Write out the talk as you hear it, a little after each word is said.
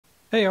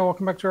Hey y'all,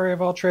 welcome back to Area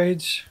of All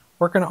Trades.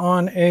 Working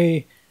on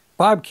a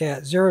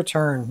Bobcat zero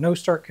turn, no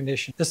start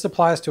condition. This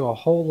applies to a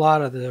whole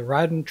lot of the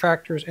riding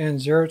tractors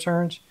and zero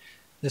turns.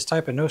 This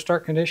type of no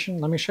start condition.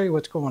 Let me show you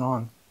what's going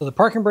on. So the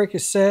parking brake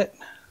is set.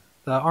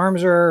 The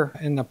arms are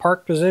in the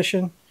park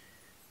position.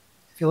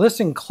 If you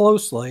listen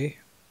closely,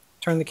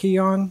 turn the key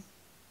on.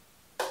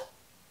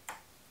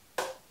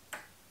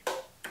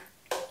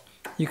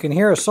 You can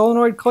hear a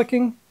solenoid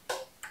clicking,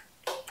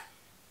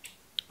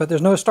 but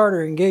there's no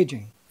starter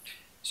engaging.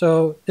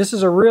 So this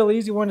is a real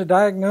easy one to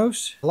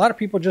diagnose. A lot of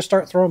people just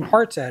start throwing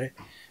parts at it.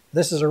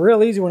 This is a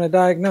real easy one to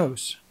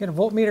diagnose. Get a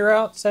voltmeter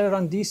out, set it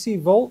on DC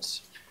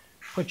volts,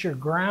 put your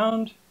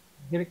ground,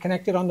 get it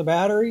connected on the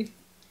battery,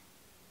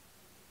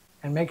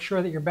 and make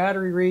sure that your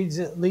battery reads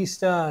at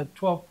least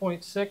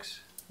 12.6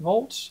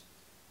 volts.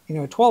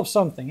 12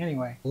 something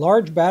anyway.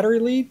 Large battery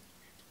lead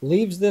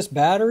leaves this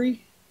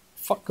battery,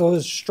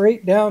 goes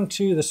straight down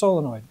to the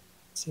solenoid.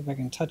 Let's see if I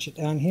can touch it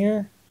down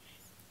here.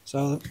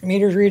 So the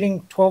meter's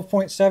reading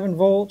 12.7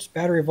 volts,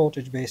 battery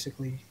voltage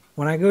basically.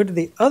 When I go to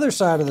the other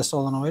side of the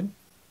solenoid,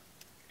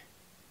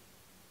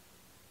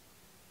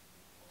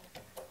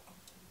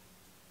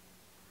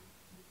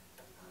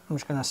 I'm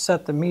just going to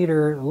set the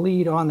meter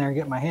lead on there and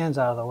get my hands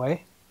out of the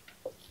way.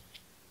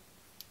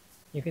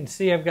 You can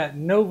see I've got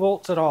no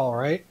volts at all,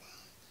 right?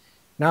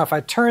 Now if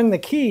I turn the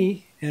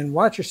key, and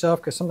watch yourself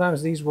because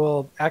sometimes these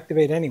will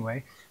activate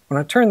anyway. When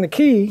I turn the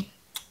key,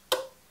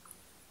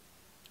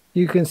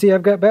 you can see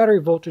I've got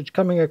battery voltage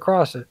coming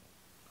across it.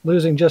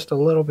 Losing just a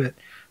little bit,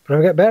 but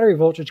I've got battery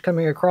voltage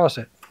coming across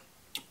it.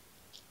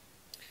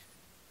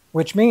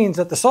 Which means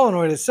that the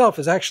solenoid itself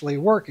is actually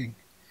working.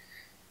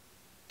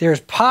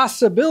 There's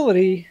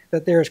possibility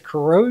that there's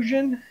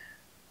corrosion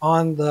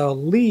on the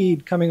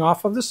lead coming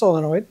off of the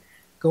solenoid,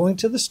 going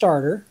to the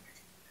starter.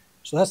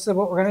 So that's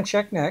what we're going to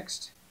check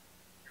next.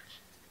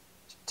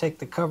 Take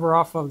the cover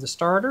off of the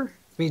starter.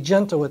 Be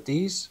gentle with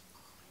these.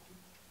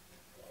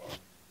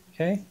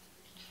 Okay.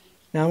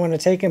 Now I'm going to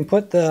take and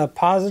put the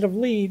positive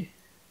lead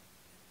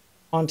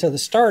onto the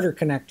starter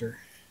connector.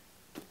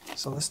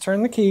 So let's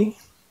turn the key.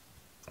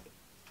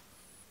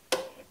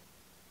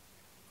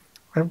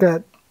 I've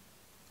got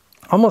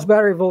almost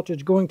battery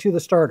voltage going to the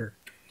starter.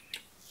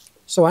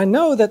 So I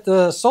know that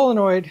the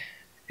solenoid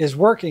is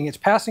working. It's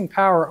passing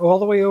power all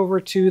the way over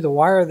to the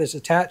wire that's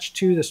attached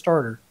to the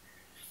starter.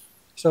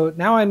 So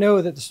now I know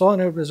that the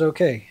solenoid is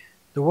okay.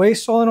 The way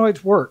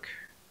solenoids work,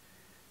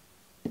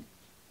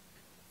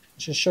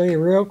 just show you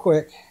real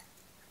quick.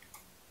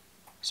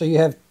 So you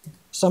have,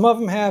 some of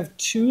them have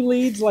two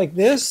leads like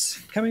this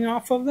coming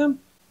off of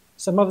them.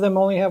 Some of them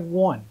only have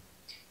one.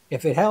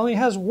 If it only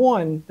has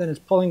one, then it's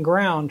pulling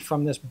ground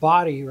from this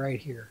body right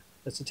here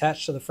that's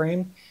attached to the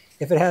frame.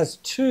 If it has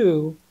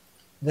two,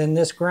 then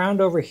this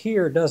ground over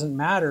here doesn't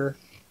matter,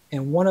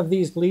 and one of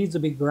these leads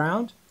will be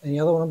ground and the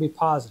other one will be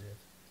positive.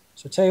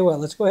 So tell you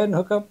what, let's go ahead and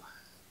hook up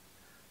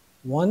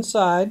one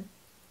side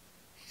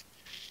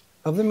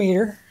of the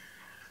meter.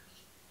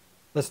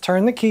 Let's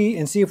turn the key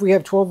and see if we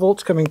have 12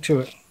 volts coming to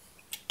it.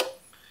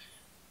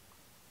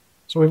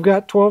 So we've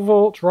got 12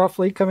 volts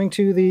roughly coming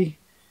to the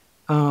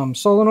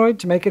solenoid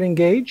to make it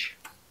engage.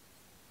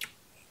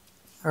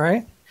 All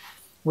right,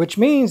 which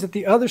means that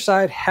the other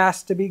side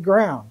has to be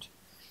ground.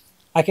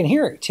 I can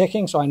hear it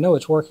ticking, so I know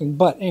it's working.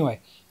 But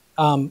anyway,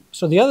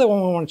 so the other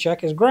one we want to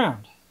check is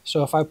ground.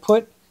 So if I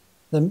put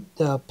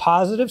the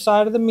positive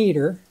side of the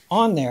meter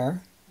on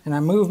there, and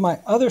I move my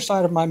other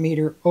side of my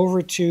meter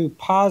over to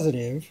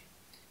positive.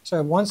 So I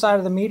have one side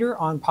of the meter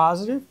on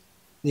positive.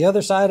 The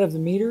other side of the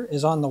meter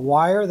is on the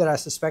wire that I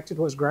suspected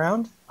was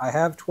ground. I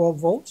have 12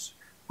 volts,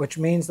 which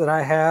means that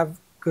I have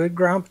good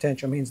ground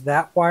potential. It means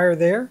that wire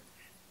there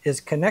is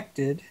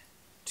connected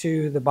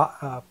to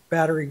the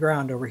battery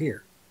ground over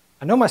here.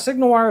 I know my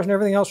signal wires and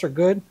everything else are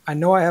good. I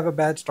know I have a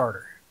bad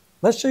starter.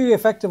 Let's show you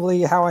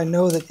effectively how I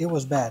know that it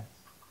was bad.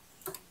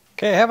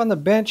 Okay, I have on the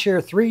bench here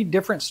 3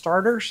 different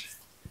starters.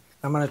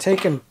 I'm going to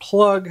take and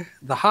plug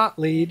the hot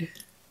lead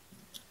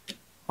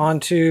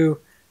onto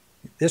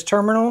this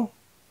terminal,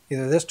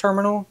 either this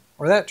terminal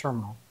or that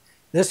terminal.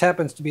 This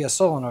happens to be a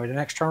solenoid, an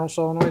external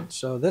solenoid.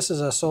 So this is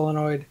a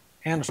solenoid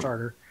and a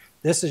starter.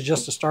 This is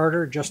just a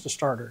starter, just a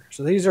starter.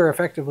 So these are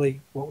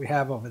effectively what we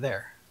have over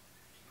there.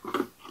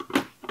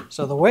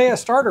 So the way a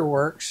starter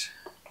works,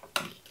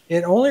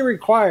 it only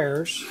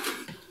requires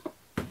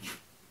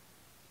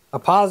a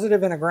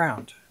positive and a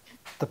ground.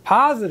 The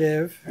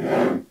positive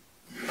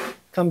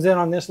comes in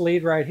on this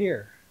lead right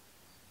here.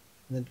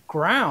 The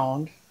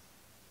ground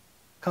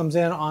comes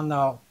in on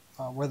the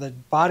where the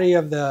body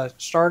of the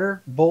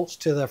starter bolts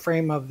to the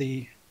frame of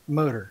the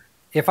motor.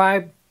 If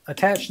I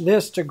attach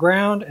this to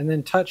ground and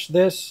then touch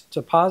this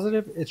to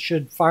positive, it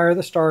should fire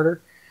the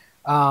starter.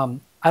 I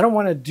don't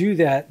want to do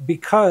that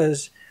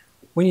because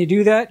when you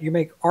do that, you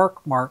make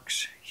arc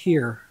marks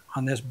here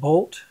on this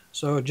bolt.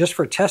 So just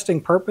for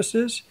testing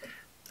purposes,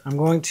 I'm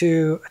going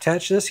to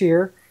attach this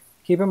here.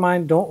 Keep in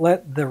mind, don't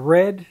let the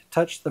red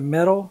touch the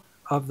metal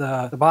of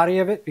the body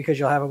of it because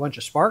you'll have a bunch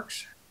of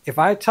sparks. If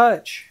I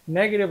touch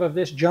negative of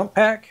this jump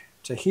pack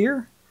to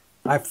here,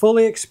 I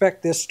fully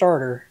expect this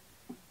starter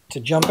to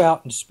jump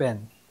out and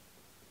spin.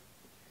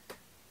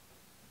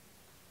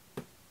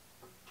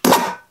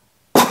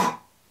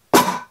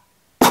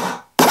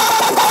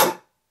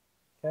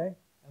 Okay,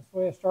 that's the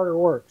way a starter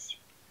works.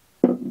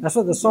 That's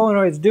what the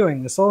solenoid is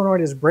doing. The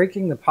solenoid is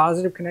breaking the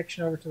positive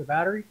connection over to the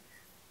battery.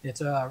 It's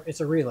a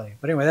relay.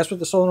 But anyway, that's what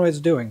the solenoid is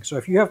doing. So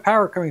if you have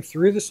power coming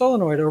through the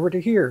solenoid over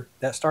to here,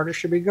 that starter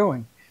should be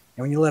going.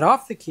 And when you let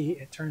off the key,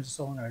 it turns the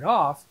solenoid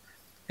off,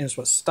 and it's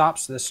what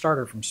stops this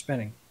starter from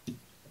spinning.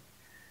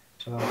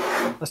 So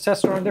let's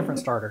test it on a different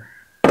starter.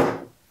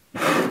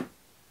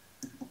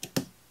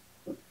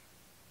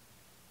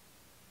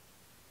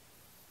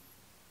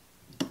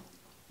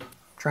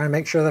 Trying to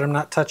make sure that I'm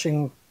not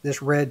touching this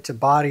red to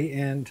body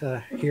and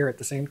to here at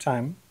the same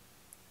time.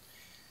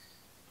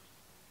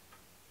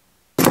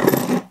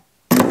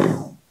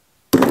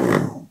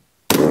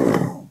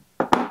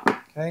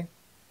 Okay.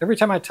 Every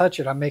time I touch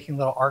it, I'm making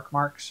little arc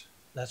marks.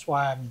 That's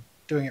why I'm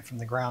doing it from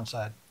the ground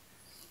side.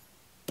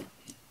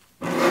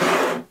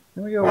 There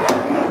we go.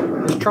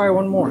 Let's try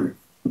one more.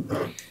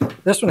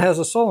 This one has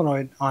a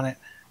solenoid on it.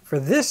 For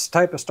this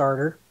type of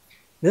starter,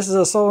 this is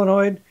a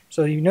solenoid.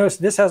 So you notice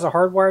this has a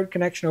hardwired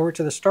connection over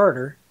to the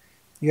starter.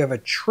 You have a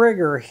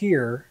trigger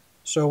here.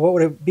 So what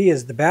would it be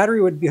is the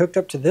battery would be hooked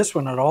up to this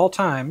one at all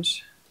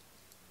times,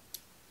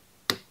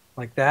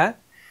 like that.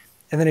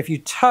 And then if you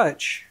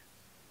touch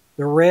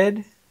the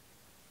red,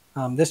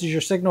 this is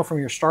your signal from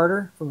your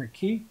starter, from your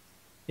key.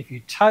 If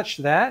you touch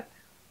that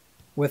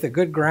with a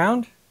good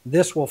ground,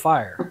 this will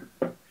fire.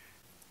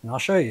 And I'll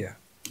show you.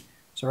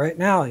 So right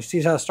now, you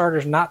see how the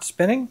starter's not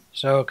spinning?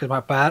 So because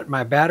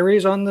my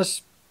battery's on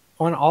this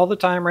on all the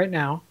time right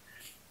now.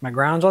 My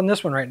ground's on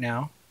this one right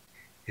now.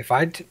 If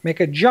I make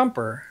a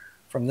jumper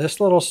from this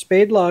little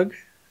spade lug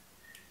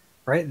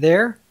right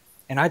there,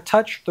 and I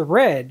touch the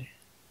red,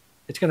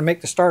 it's going to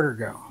make the starter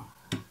go.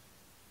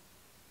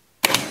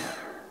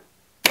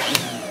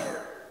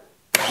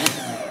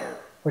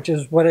 Which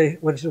is what a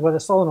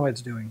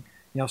solenoid's doing.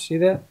 Y'all see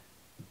that?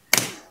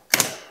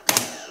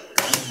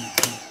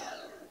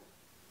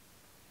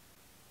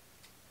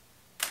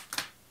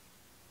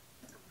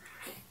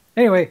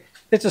 Anyway,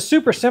 it's a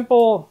super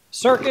simple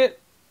circuit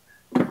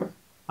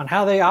on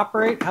how they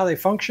operate, how they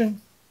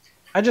function.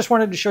 I just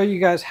wanted to show you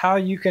guys how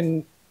you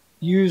can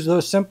use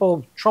those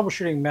simple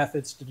troubleshooting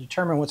methods to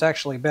determine what's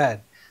actually bad.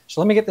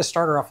 So let me get this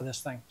starter off of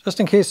this thing. Just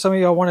in case some of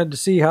y'all wanted to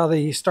see how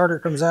the starter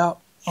comes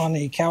out on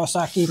the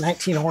Kawasaki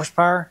 19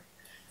 horsepower,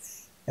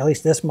 at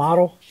least this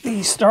model.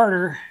 The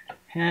starter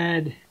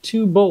had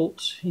 2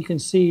 bolts. You can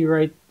see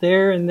right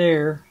there and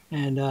there,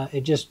 and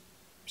it just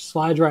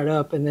slides right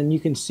up, and then you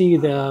can see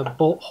the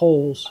bolt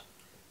holes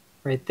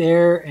right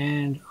there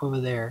and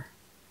over there.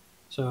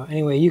 So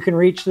anyway, you can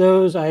reach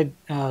those. The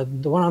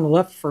one on the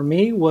left for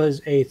me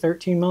was a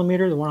 13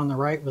 millimeter. The one on the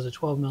right was a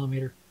 12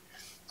 millimeter.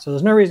 So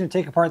there's no reason to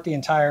take apart the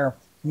entire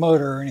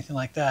motor or anything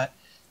like that.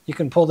 You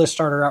can pull this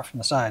starter out from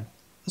the side.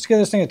 Let's give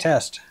this thing a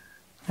test.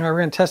 All right, we're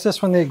going to test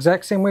this one the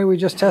exact same way we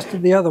just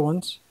tested the other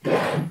ones.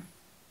 I'm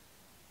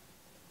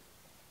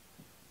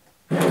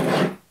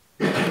going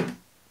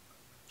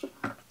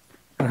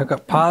to hook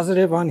up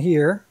positive on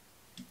here.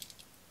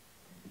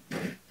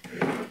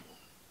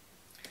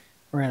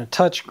 We're going to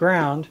touch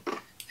ground.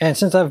 And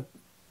since I've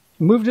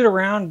moved it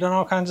around, done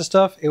all kinds of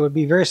stuff, it would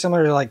be very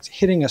similar to like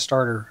hitting a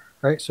starter,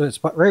 right? So it's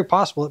very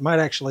possible it might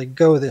actually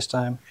go this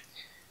time.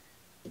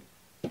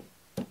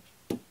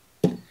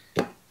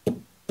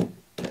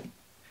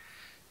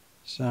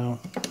 So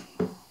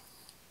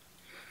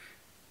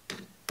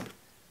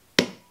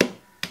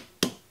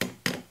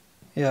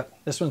yeah,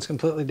 this one's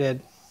completely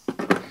dead.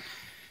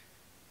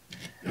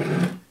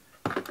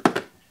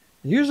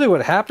 Usually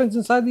what happens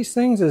inside these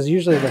things is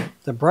usually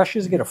the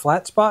brushes get a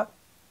flat spot.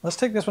 Let's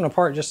take this one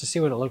apart just to see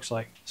what it looks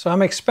like. So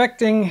I'm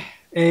expecting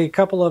a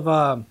couple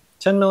of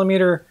 10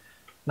 millimeter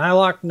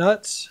nylock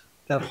nuts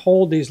that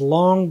hold these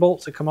long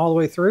bolts that come all the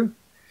way through.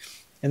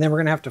 And then we're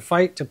gonna have to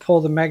fight to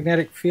pull the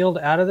magnetic field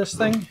out of this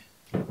thing.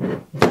 So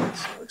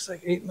it looks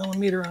like 8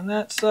 millimeter on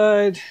that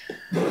side.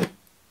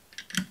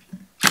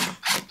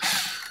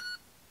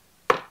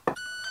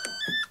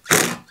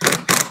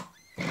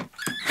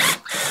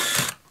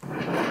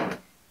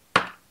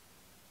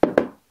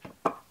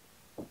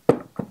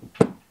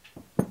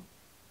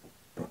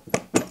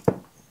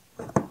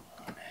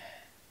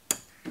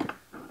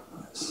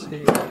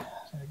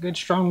 A good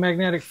strong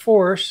magnetic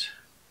force,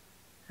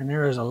 and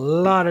there is a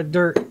lot of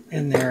dirt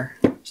in there.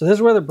 So this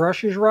is where the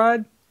brushes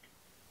ride.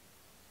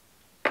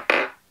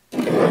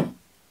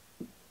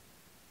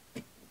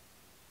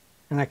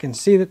 And I can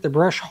see that the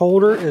brush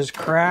holder is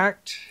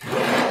cracked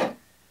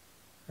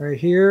right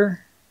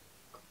here.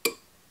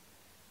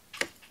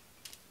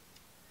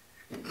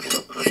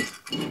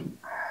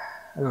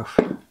 Oof.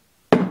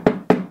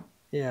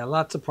 Yeah,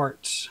 lots of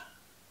parts.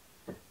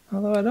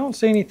 Although I don't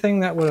see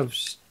anything that would have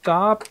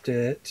stopped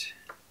it.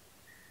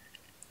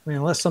 I mean,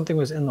 unless something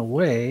was in the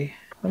way.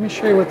 Let me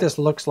show you what this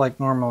looks like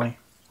normally.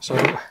 So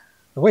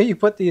the way you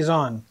put these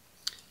on,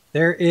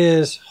 there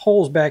is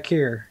holes back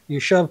here.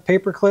 You shove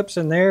paper clips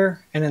in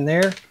there,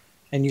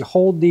 and you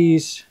hold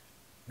these.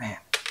 Man,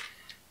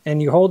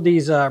 and you hold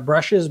these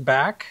brushes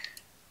back.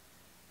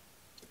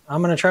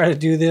 I'm going to try to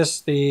do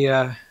this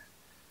a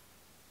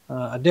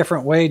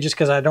different way just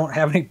because I don't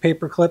have any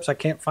paper clips. I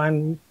can't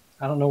find,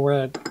 I don't know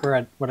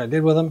what I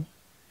did with them.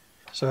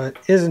 So it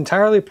is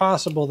entirely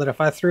possible that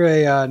if I threw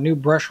a new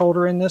brush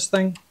holder in this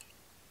thing,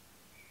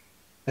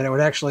 that it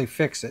would actually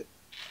fix it.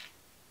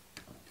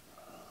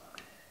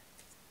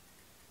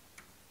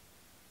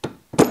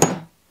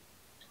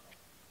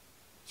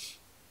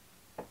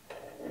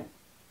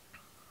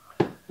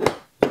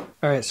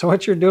 Alright, so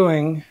what you're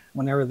doing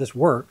whenever this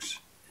works,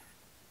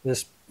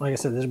 this, like I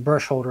said, this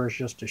brush holder is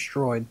just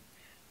destroyed.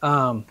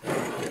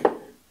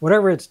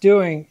 Whatever it's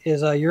doing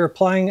is you're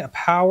applying a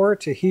power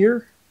to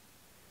here,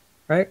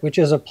 right, which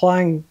is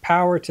applying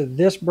power to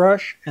this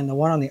brush and the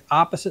one on the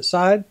opposite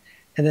side.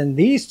 And then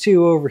these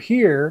two over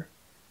here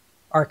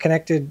are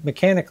connected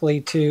mechanically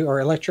to, or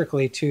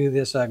electrically to,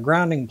 this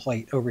grounding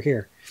plate over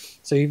here.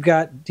 So you've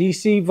got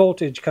DC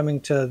voltage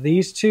coming to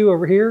these two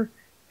over here,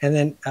 and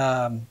then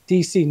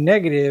DC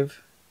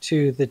negative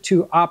to the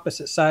two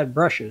opposite side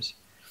brushes.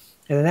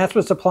 And then that's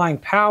what's applying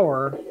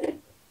power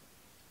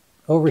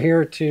over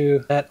here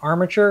to that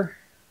armature.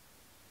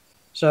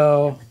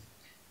 So,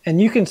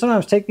 and you can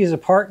sometimes take these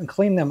apart and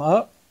clean them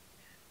up.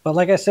 But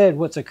like I said,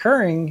 what's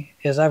occurring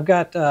is I've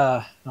got,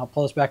 I'll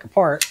pull this back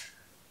apart.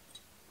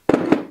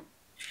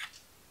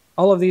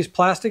 All of these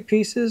plastic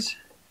pieces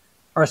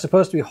are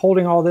supposed to be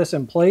holding all this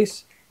in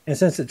place. And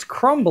since it's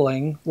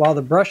crumbling while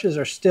the brushes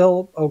are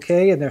still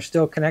okay and they're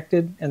still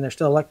connected and they're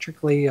still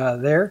electrically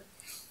there,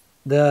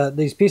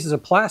 these pieces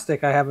of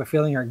plastic, I have a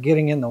feeling, are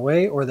getting in the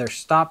way, or they're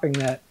stopping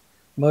that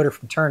motor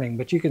from turning.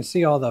 But you can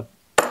see all the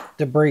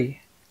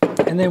debris.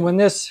 And then when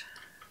this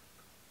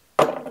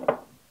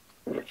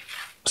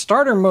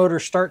starter motor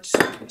starts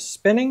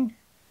spinning,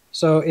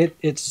 so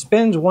it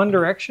spins one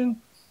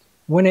direction.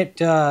 When it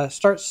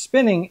starts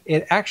spinning,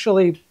 it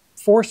actually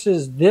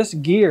forces this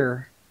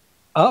gear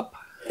up.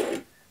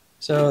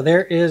 So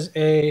there is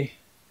a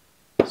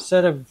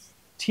set of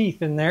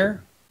teeth in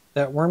there,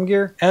 that worm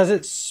gear. As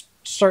it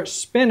starts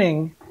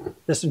spinning,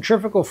 the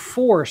centrifugal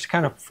force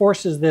kind of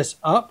forces this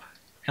up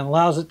and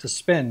allows it to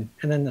spin.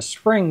 And then the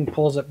spring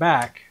pulls it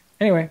back.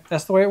 Anyway,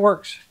 that's the way it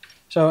works.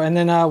 So, and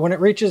then when it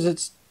reaches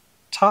its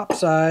top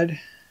side,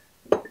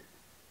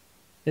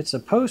 it's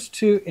supposed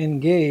to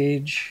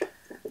engage.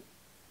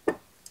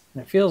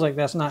 And it feels like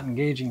that's not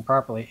engaging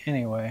properly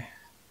anyway.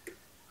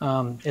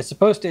 It's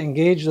supposed to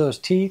engage those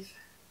teeth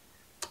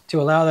to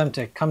allow them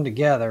to come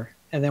together,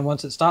 and then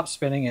once it stops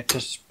spinning, it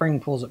just spring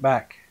pulls it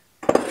back.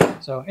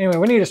 So anyway,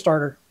 we need a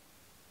starter.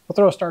 We'll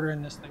throw a starter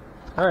in this thing.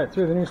 All right,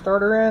 threw the new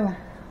starter in.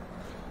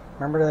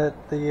 Remember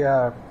that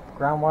the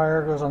ground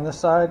wire goes on this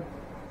side,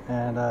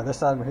 and this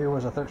side over here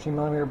was a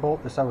 13mm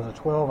bolt. This side was a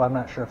 12. I'm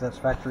not sure if that's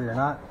factory or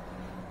not.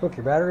 Hook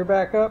your battery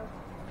back up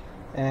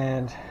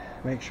and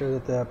make sure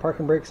that the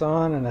parking brake's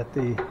on and that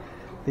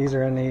these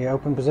are in the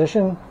open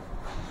position.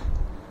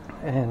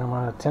 And I'm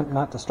going to attempt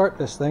not to start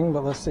this thing,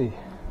 but let's see.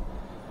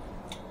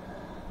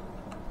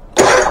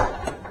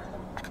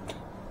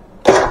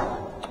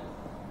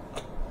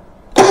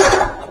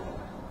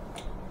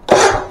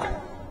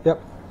 Yep,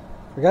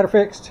 we got it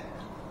fixed.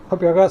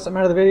 Hope y'all got something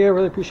out of the video.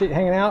 Really appreciate you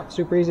hanging out.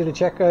 Super easy to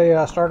check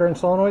a starter and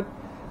solenoid.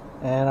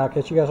 And I'll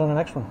catch you guys on the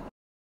next one.